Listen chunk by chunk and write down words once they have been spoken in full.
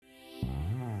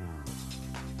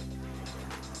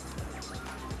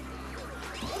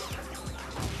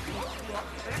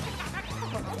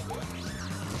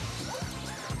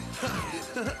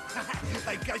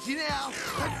I got you now!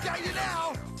 I got you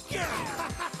now! Yeah!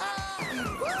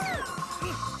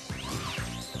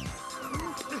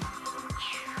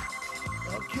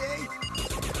 Okay.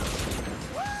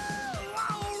 Woo!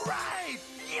 All right!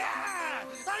 Yeah!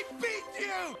 I beat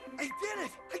you! I did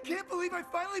it! I can't believe I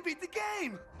finally beat the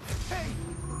game! Hey,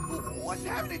 what's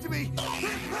happening to me?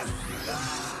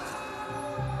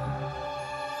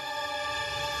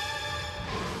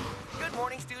 Good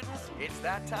morning, students. It's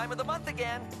that time of the month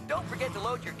again. Don't forget to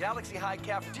load your Galaxy High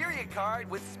cafeteria card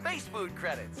with space food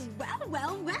credits. Well,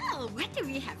 well, well, what do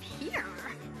we have here?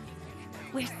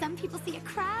 Where some people see a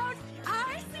crowd,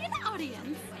 I see an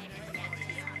audience.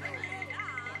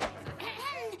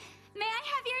 May I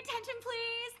have your attention,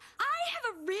 please? I have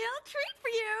a real treat for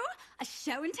you. A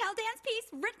show and tell dance piece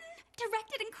written,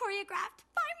 directed, and choreographed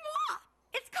by moi.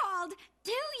 It's called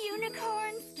Do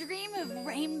Unicorns Dream of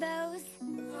Rainbows?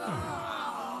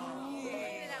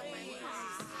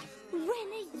 When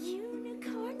a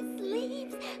unicorn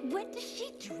sleeps, what does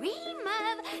she dream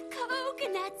of?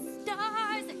 Coconut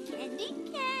stars and candy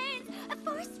canes, a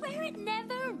forest where it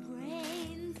never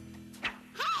rains.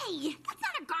 Hey, that's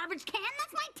not a garbage can,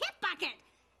 that's my tip bucket.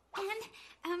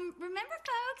 And remember,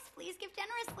 folks, please give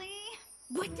generously.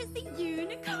 What does the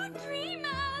unicorn dream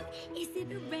of? Is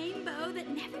it a rainbow that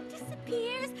never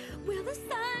disappears? Will the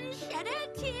sun shed a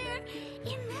tear?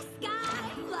 In the sky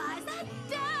flies a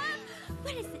dove.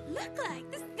 What does it look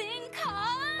like, this thing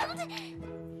called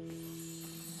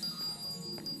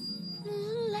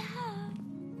love?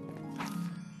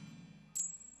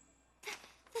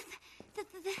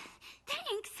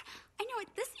 Thanks. I know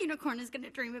what this unicorn is going to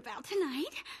dream about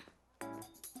tonight.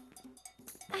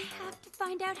 I have to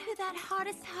find out who that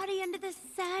hottest hottie under the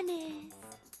sun is.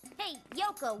 Hey,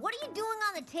 Yoko, what are you doing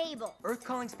on the table? Earth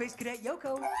calling Space Cadet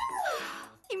Yoko.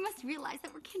 You must realize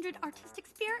that we're kindred artistic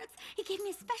spirits. He gave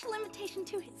me a special invitation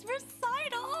to his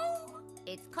recital.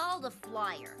 It's called a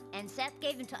flyer, and Seth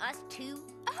gave him to us too.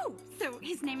 Oh, so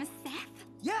his name is Seth?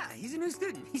 Yeah, he's a new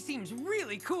student. He seems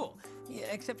really cool. Yeah,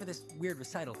 except for this weird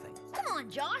recital thing. Come on,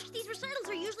 Josh. These recitals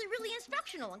are usually really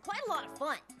instructional and quite a lot of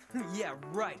fun. Yeah,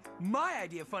 right. My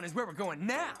idea of fun is where we're going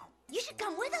now. You should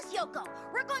come with us, Yoko.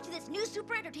 We're going to this new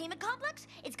super entertainment complex.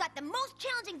 It's got the most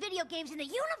challenging video games in the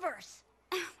universe.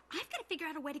 I've got to figure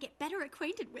out a way to get better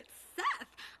acquainted with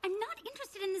Seth. I'm not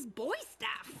interested in this boy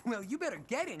stuff. Well, you better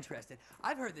get interested.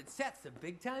 I've heard that Seth's a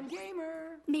big-time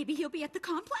gamer. Maybe he'll be at the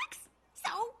complex?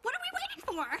 So, what are we waiting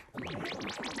for?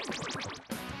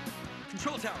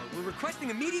 Control tower, we're requesting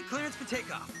immediate clearance for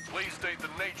takeoff. Please state the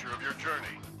nature of your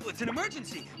journey. Well, it's an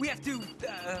emergency. We have to,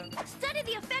 Study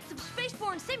the effects of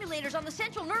spaceborne simulators on the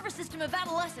central nervous system of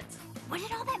adolescents. What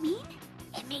did all that mean?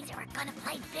 It means that we're gonna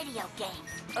play video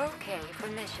games. Okay, for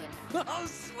mission. Oh,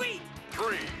 sweet!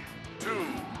 3, 2,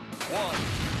 1.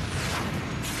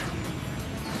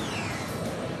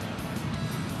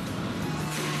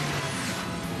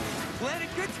 Planet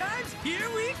Good Times, here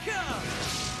we come!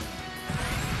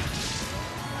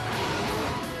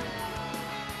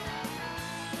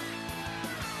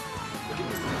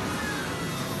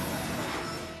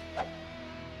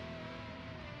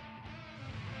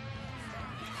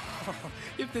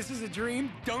 If this is a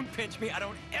dream, don't pinch me. I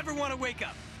don't ever want to wake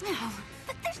up. Oh,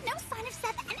 but there's no sign of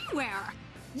Seth anywhere.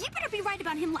 You better be right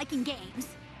about him liking games.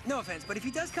 No offense, but if he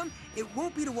does come, it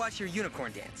won't be to watch your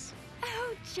unicorn dance.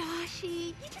 Oh, Joshy,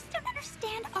 you just don't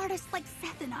understand artists like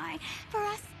Seth and I. For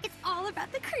us, it's all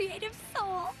about the creative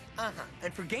soul. Uh-huh.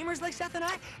 And for gamers like Seth and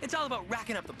I, it's all about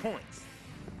racking up the points.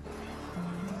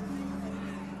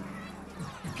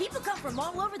 People come from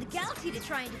all over the galaxy to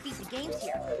try and defeat the games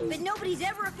here, but nobody's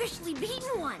ever officially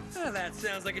beaten one. Oh, that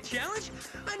sounds like a challenge.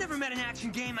 I never met an action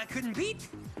game I couldn't beat.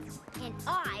 And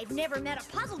I've never met a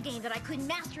puzzle game that I couldn't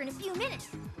master in a few minutes.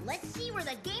 Let's see where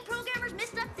the game programmers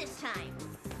messed up this time.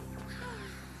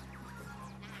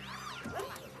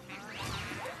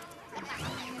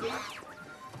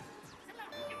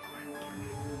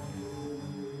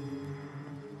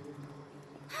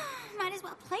 Might as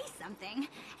well play something.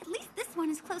 At least this one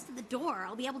is close to the door.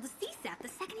 I'll be able to see Seth the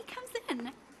second he comes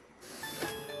in.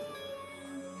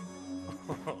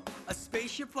 A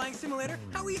spaceship flying simulator?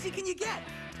 How easy can you get?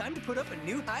 Time to put up a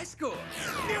new high score.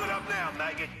 Give it up now,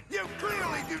 maggot! You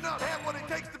clearly do not have what it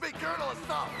takes to be Colonel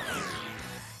Assault!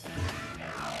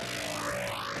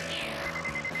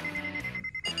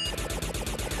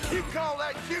 You call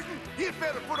that shooting? You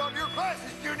better put on your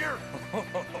glasses, Junior!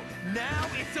 Now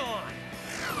it's on!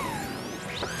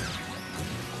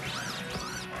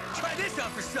 Try this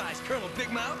out for size, Colonel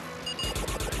Big Mouth!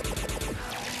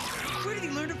 Where did he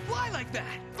learn to fly like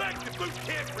that? Back to boot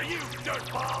camp for you,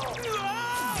 dirtball!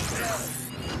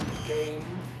 Game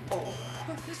over.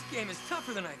 This game is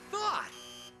tougher than I thought.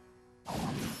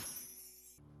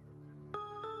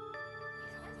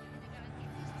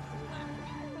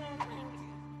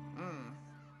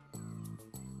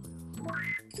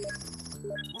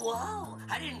 Whoa,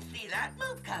 I didn't see that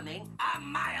move coming. A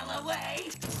mile away.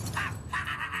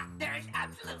 There is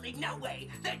absolutely no way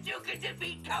that you can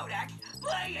defeat Codex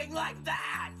playing like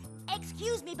that.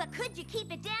 Excuse me, but could you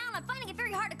keep it down? I'm finding it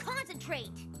very hard to concentrate.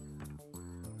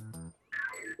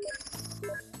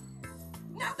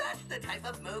 Now that's the type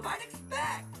of move I'd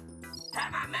expect.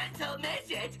 I'm a mental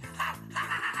midget.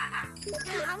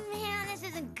 Oh man, this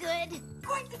isn't good.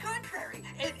 Quite the contrary.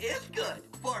 It is good.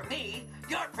 For me,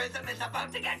 your prism is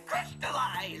about to get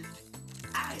crystallized.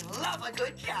 I love a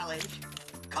good challenge.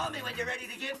 Call me when you're ready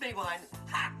to give me one.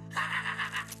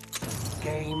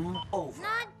 Game over.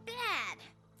 Not bad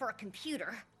for a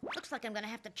computer. Looks like I'm gonna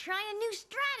have to try a new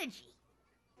strategy.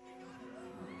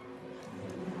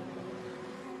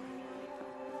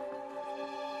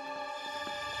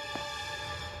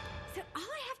 So all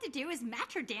I have to do is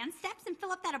match her dance steps and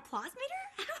fill up that applause meter?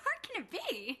 How hard can it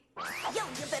be? Yo,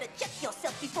 you better check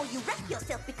yourself before you wreck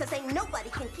yourself because ain't nobody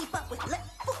can keep up with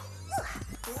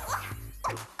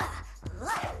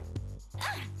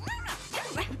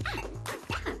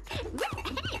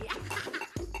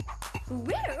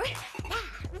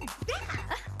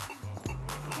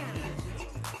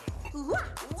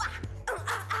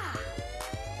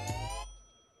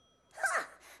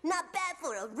Not bad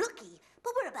for a rookie,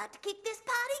 but we're about to kick this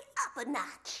party up a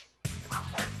notch.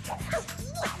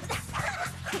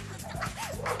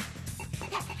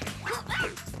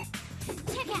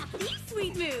 Check out these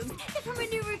sweet moves. They're from a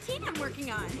new routine I'm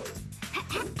working on.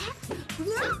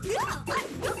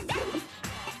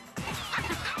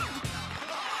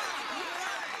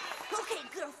 Okay,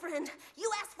 girlfriend,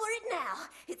 you asked for it now.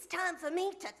 It's time for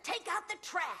me to take out the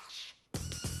trash.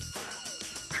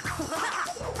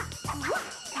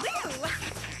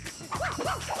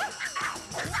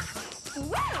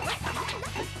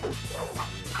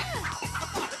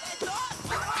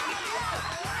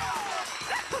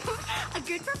 A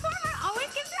good performer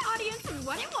always gives the audience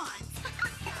what it wants.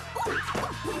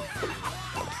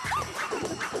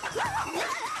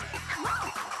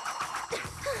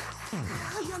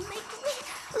 Oh, you're making me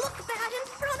look bad in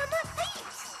front of my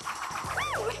peeps.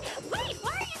 Wait,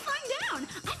 why are you slowing down?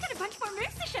 I've got a bunch more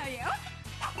moves to show you.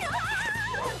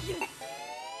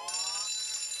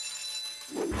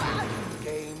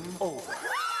 Game over.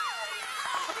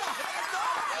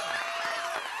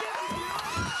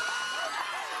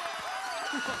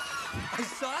 I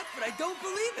saw it, but I don't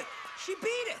believe it. She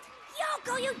beat it.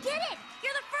 Yoko, you did it!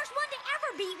 You're the first one to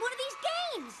ever beat one of these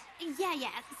games! Yeah.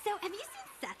 So have you seen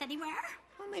Seth anywhere?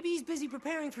 Well, maybe he's busy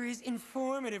preparing for his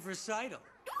informative recital.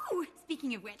 Ooh,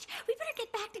 speaking of which, we better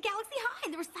get back to Galaxy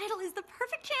High. The recital is the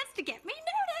perfect chance to get me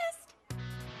noticed.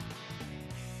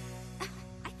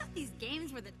 I thought these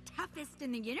games were the toughest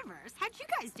in the universe. How'd you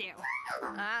guys do?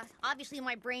 Obviously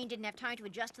my brain didn't have time to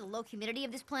adjust to the low humidity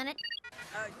of this planet.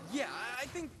 Yeah, I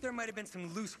think there might have been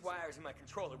some loose wires in my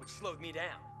controller which slowed me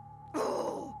down.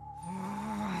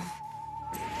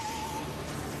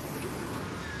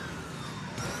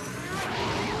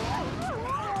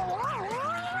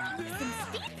 Some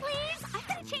speed, please. I've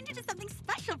got to change it to something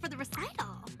special for the recital.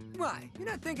 Why? You're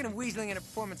not thinking of weaseling in a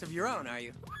performance of your own, are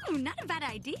you? Ooh, not a bad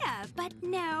idea. But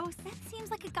no, Seth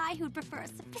seems like a guy who'd prefer a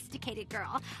sophisticated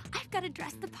girl. I've got to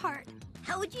dress the part.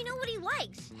 How would you know what he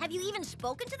likes? Have you even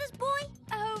spoken to this boy?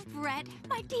 Oh, Brett,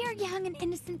 my dear young and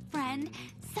innocent friend.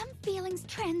 Some feelings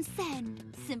transcend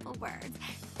simple words.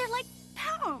 They're like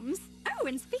poems. Oh,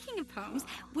 and speaking of poems,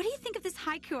 what do you think of this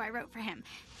haiku I wrote for him?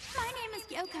 My name is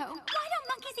Yoko. Why don't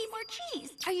monkeys eat more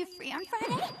cheese? Are you free on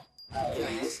Friday?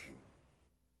 Yes.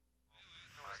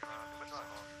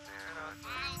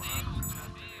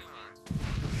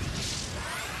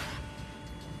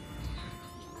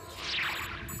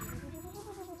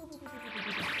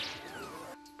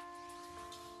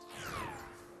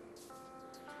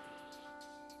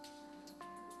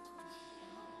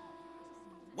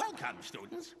 Welcome,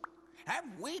 students. Have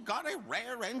we got a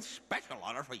rare and special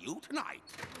honor for you tonight?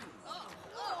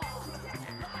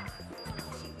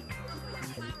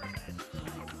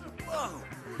 Whoa!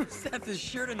 Seth is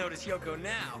sure to notice Yoko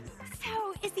now.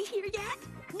 So, is he here yet?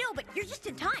 No, but you're just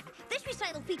in time. This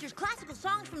recital features classical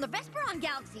songs from the Vesperon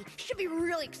Galaxy. Should be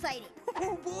really exciting.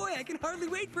 Oh boy, I can hardly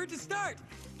wait for it to start.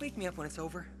 Wake me up when it's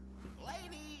over.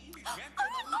 Ladies, Oh,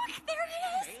 look, there it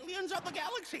is. aliens of the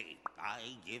galaxy, I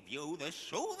give you the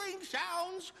soothing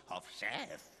sounds of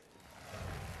Seth.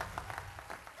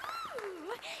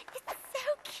 Ooh, it's so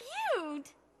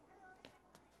cute.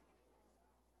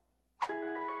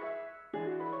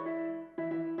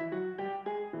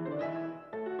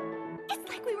 It's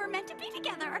like we were meant to be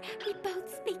together. We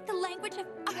both speak the language of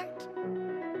art.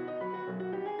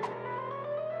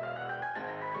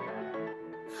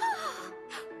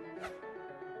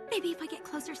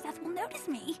 closer, Seth will notice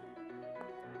me.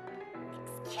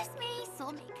 Excuse me,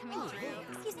 soulmate coming through.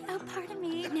 Excuse me. Oh, pardon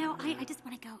me. No, I just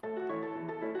want to go.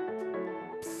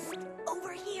 Psst,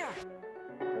 over here.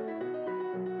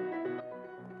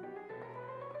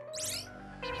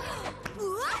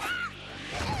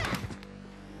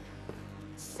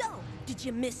 So, did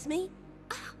you miss me?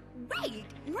 Wait,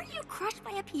 weren't you crushed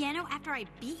by a piano after I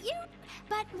beat you?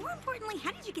 But more importantly,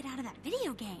 how did you get out of that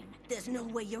video game? There's no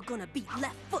way you're gonna beat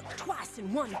Left Foot twice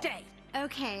in one day.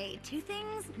 Okay, two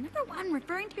things. Number one,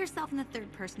 referring to yourself in the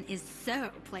third person is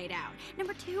so played out.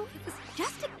 Number two, it was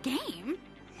just a game.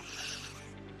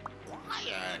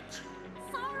 Quiet.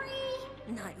 Sorry.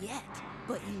 Not yet,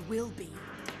 but you will be.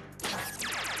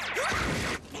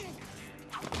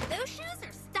 Those shoes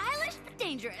are stylish but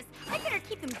dangerous. I better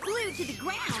keep them glued to the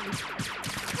ground.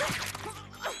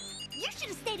 You should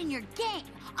have stayed in your game.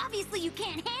 Obviously, you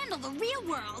can't handle the real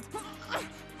world.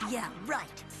 Yeah,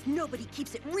 right. Nobody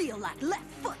keeps it real like Left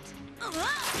Foot.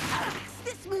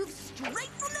 This moves straight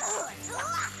from the hood.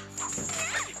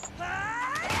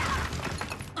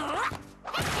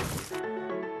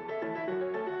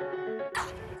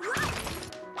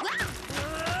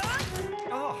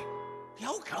 Oh,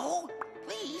 Yoko,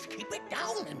 please keep it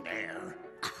down in there.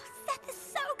 Seth is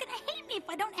so gonna hate me if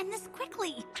I don't end this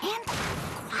quickly and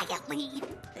quietly.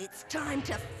 It's time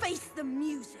to face the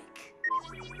music.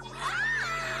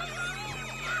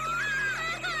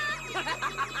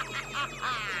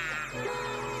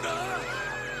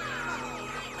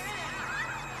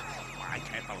 I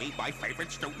can't believe my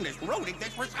favorite student is ruining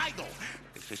this recital.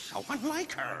 This is so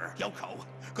unlike her. Yoko,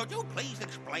 could you please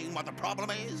explain what the problem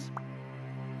is?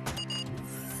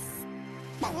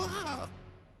 Ah!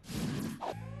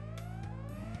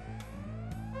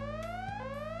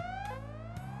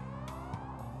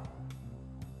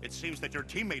 It seems that your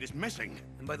teammate is missing.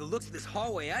 And by the looks of this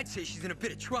hallway, I'd say she's in a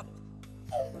bit of trouble.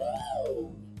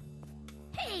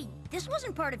 Hey, this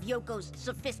wasn't part of Yoko's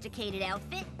sophisticated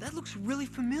outfit. That looks really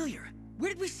familiar. Where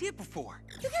did we see it before?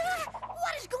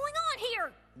 What is going on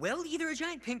here? Well, either a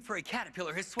giant pink furry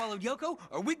caterpillar has swallowed Yoko,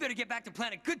 or we'd better get back to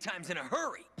Planet Good Times in a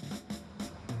hurry.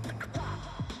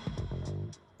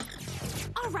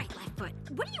 All right, Lightfoot,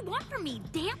 what do you want from me?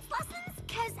 Dance lessons?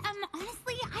 Because,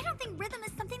 honestly, I don't think rhythm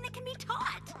is something that can be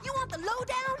taught. You want the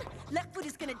lowdown? Leftfoot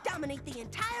is gonna dominate the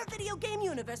entire video game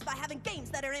universe by having games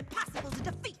that are impossible to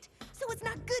defeat. So it's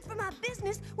not good for my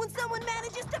business when someone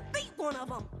manages to beat one of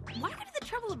them. Why go to the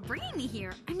trouble of bringing me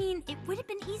here? I mean, it would have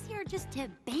been easier just to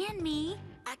ban me.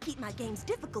 I keep my games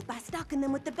difficult by stocking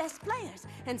them with the best players.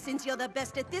 And since you're the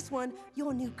best at this one,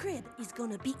 your new crib is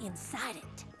gonna be inside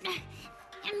it.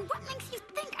 And what makes you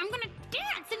think I'm gonna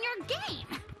dance in your game?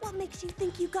 What makes you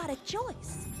think you got a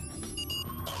choice?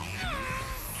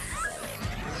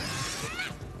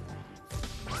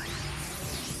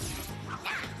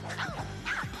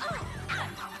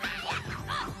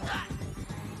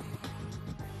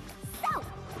 So,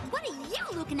 what are you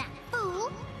looking at,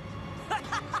 fool?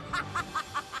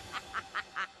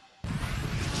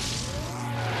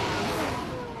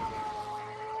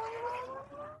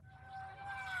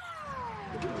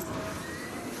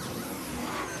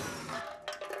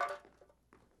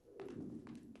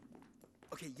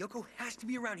 Okay, Yoko has to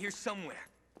be around here somewhere.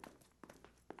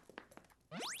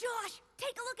 Josh,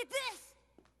 take a look at this!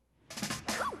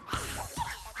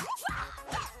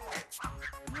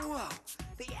 Whoa,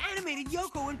 they animated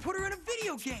Yoko and put her in a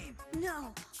video game.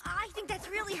 No, I think that's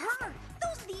really her.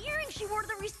 Those are the earrings she wore to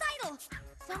the recital.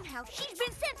 Somehow she's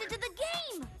been sent into the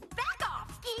game. Back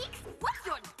off, geeks! What's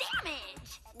your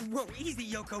damage? Whoa, easy,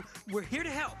 Yoko. We're here to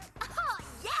help. Oh,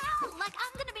 yeah? Like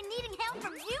I'm gonna be needing help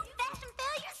from you, fashion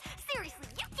failures? Seriously,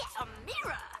 you get a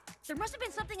mirror! There must have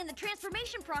been something in the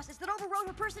transformation process that overrode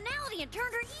her personality and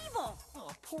turned her evil.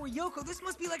 Oh, poor Yoko. This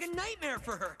must be like a nightmare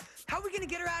for her. How are we gonna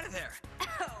get her out of there?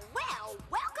 Oh, well,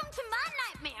 welcome to my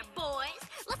nightmare, boys.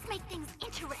 Let's make things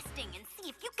interesting and see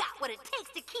if you got what it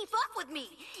takes to keep up with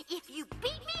me. If you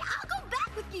beat me, I'll go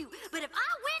back with you. But if I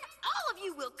win, all of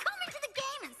you will come into the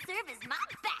game and serve as my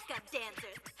backup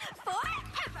dancers.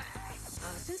 Forever!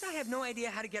 Since I have no idea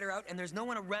how to get her out and there's no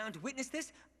one around to witness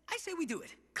this, I say we do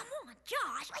it. Come on,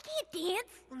 Josh, I can't dance.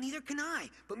 Well, neither can I.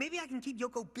 But maybe I can keep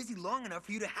Yoko busy long enough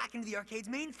for you to hack into the arcade's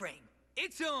mainframe.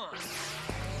 It's on!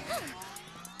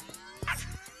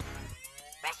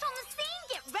 Fresh on the scene,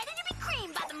 get ready to be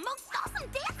creamed by the most awesome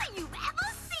dancer you've ever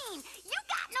seen. You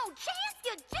got no chance,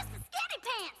 you're just a scaredy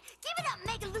pants. Give it up,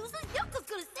 mega losers. Yoko's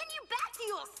gonna send you back to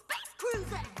your space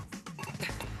cruiser.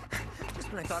 Just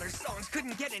when I thought her songs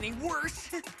couldn't get any worse.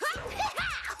 You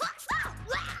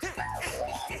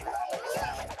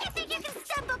think you can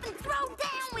step up and throw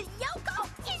down with Yoko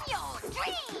in your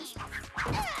dreams?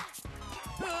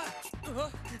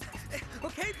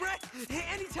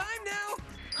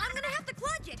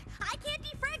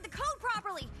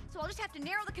 have to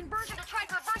narrow the conversion to try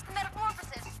to reverse the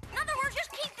metamorphosis. In other words,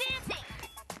 just keep dancing.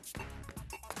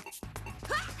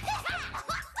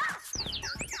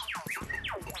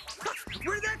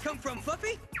 Where did that come from,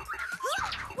 Fluffy? Whoa!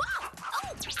 Oh!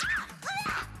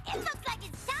 It looks like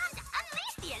it's time to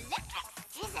unleash the electric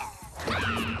scissors.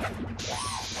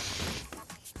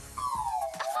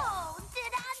 Oh,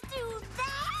 did I do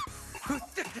that?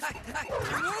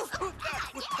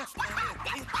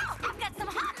 I've got some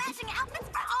hot matching outfits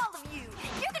for all of you.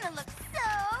 You're gonna look so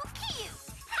cute.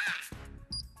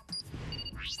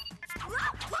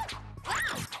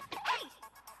 Hey!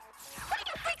 What are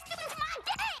you freaks doing to my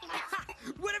game?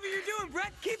 Whatever you're doing,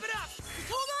 Brett, keep it up! Just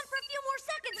hold on for a few more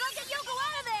seconds and I'll get Yoko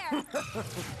out of there.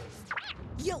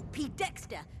 Yo, Pete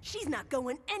Dexter, she's not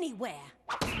going anywhere.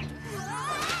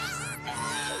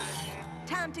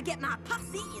 Time to get my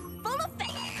posse in full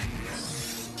effect.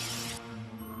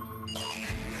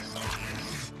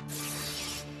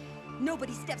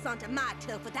 Nobody steps onto my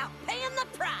turf without paying the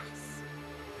price.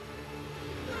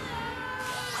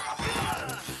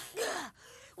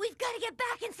 We've got to get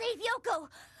back and save Yoko.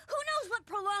 Who knows what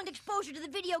prolonged exposure to the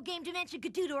video game dimension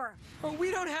could do to her? Oh, we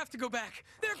don't have to go back.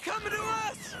 They're coming to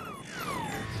us!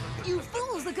 You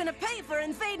fools are gonna pay for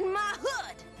invading my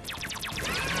hood.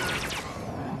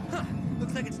 Huh.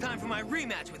 Looks like it's time for my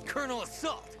rematch with Colonel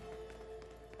Assault.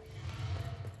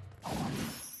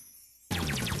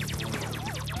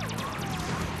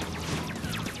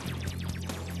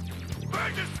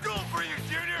 Back to school for you,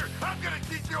 Junior! I'm gonna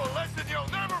teach you a lesson you'll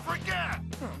never forget!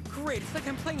 Oh, great. It's like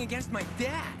I'm playing against my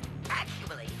dad.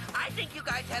 Actually, I think you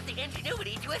guys have the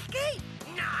ingenuity to escape.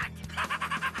 Not!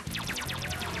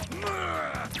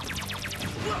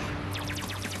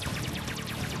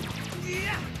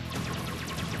 Yeah!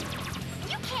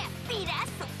 You can't beat us,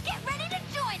 so get ready to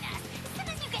join us. As soon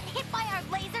as you get hit by our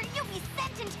laser, you'll be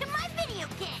sent into my video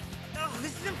game. Oh,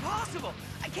 this is impossible!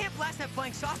 I can't blast that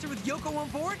flying saucer with Yoko on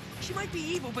board. She might be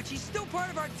evil, but she's still part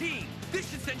of our team. This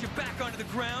should send you back onto the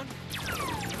ground.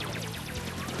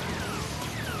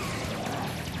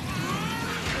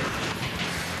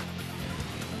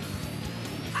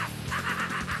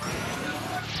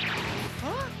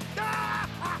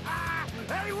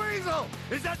 Hey, Weasel!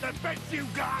 Is that the best you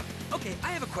got? Okay,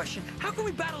 I have a question. How can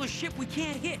we battle a ship we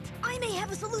can't hit? I may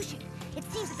have a solution. It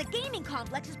seems that the gaming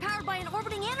complex is powered by an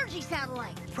orbiting energy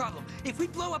satellite. Problem, if we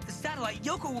blow up the satellite,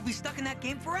 Yoko will be stuck in that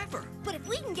game forever. But if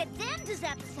we can get them to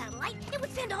zap the satellite, it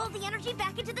would send all the energy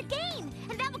back into the game.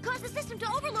 And that would cause the system to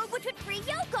overload, which would free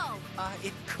Yoko.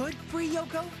 It could free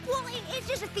Yoko? Well, it's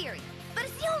just a theory. But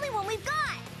it's the only one we've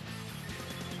got.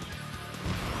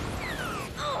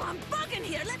 Oh, I'm bugging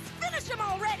here. Let's finish him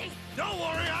already. Don't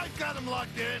worry, I've got him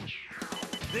locked in.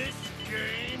 This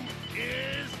game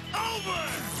is over!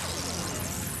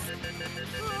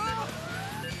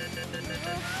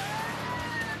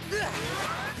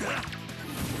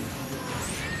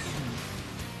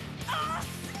 Oh,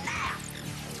 snap!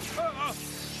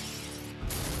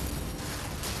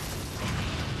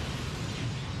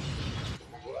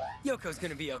 Yoko's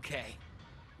gonna be okay,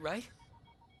 right?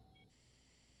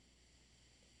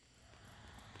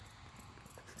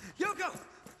 Yoko!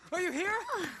 Are you here?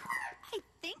 I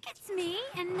think it's me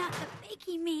and not the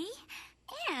fakey me.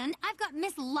 And I've got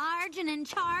Miss Large and in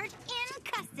charge in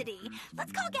custody.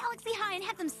 Let's call Galaxy High and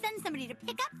have them send somebody to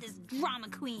pick up this drama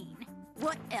queen.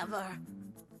 Whatever.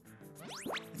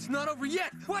 It's not over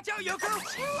yet. Watch out, Yoko!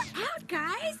 Chill out,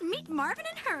 guys. Meet Marvin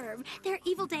and Herb. Their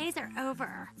evil days are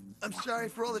over. I'm sorry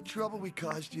for all the trouble we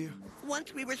caused you.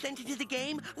 Once we were sent into the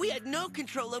game, we had no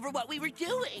control over what we were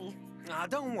doing. Aw,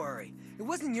 don't worry. It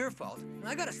wasn't your fault.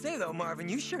 I gotta say, though, Marvin,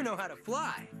 you sure know how to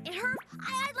fly. And Herb,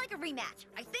 I'd like a rematch.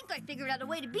 I think I figured out a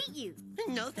way to beat you.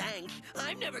 No thanks.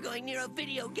 I'm never going near a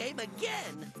video game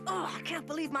again. Oh, I can't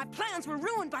believe my plans were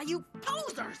ruined by you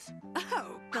posers.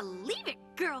 Oh, believe it,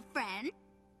 girlfriend.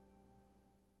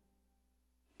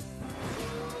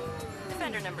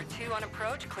 Defender number 2 on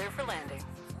approach, clear for landing.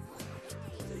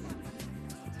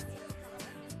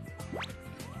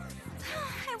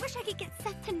 I wish I could get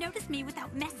Seth to notice me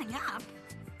without messing up.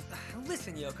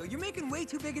 Listen, Yoko, you're making way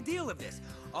too big a deal of this.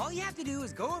 All you have to do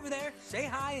is go over there, say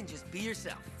hi, and just be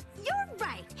yourself. You're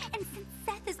right. And since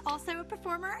Seth is also a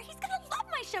performer, he's gonna love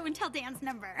my show and tell Dan's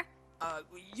number.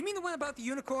 You mean the one about the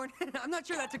unicorn? I'm not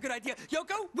sure that's a good idea.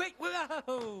 Yoko, wait,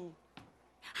 whoa!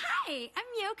 Hi,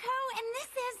 I'm Yoko, and this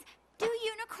is Do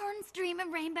Unicorns Dream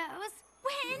of Rainbows?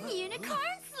 When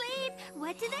unicorns sleep,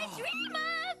 what do they dream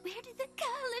of? Where do the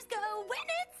colors go when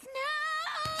it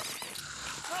snows?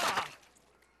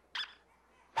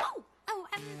 Oh,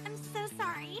 I'm so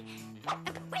sorry.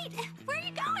 Wait, where are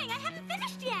you going? I haven't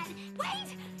finished yet.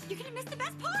 Wait, you're gonna miss the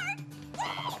best part.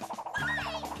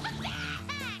 Wait!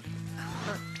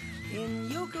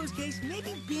 Yoko's case,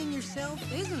 maybe being yourself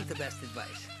isn't the best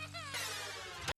advice.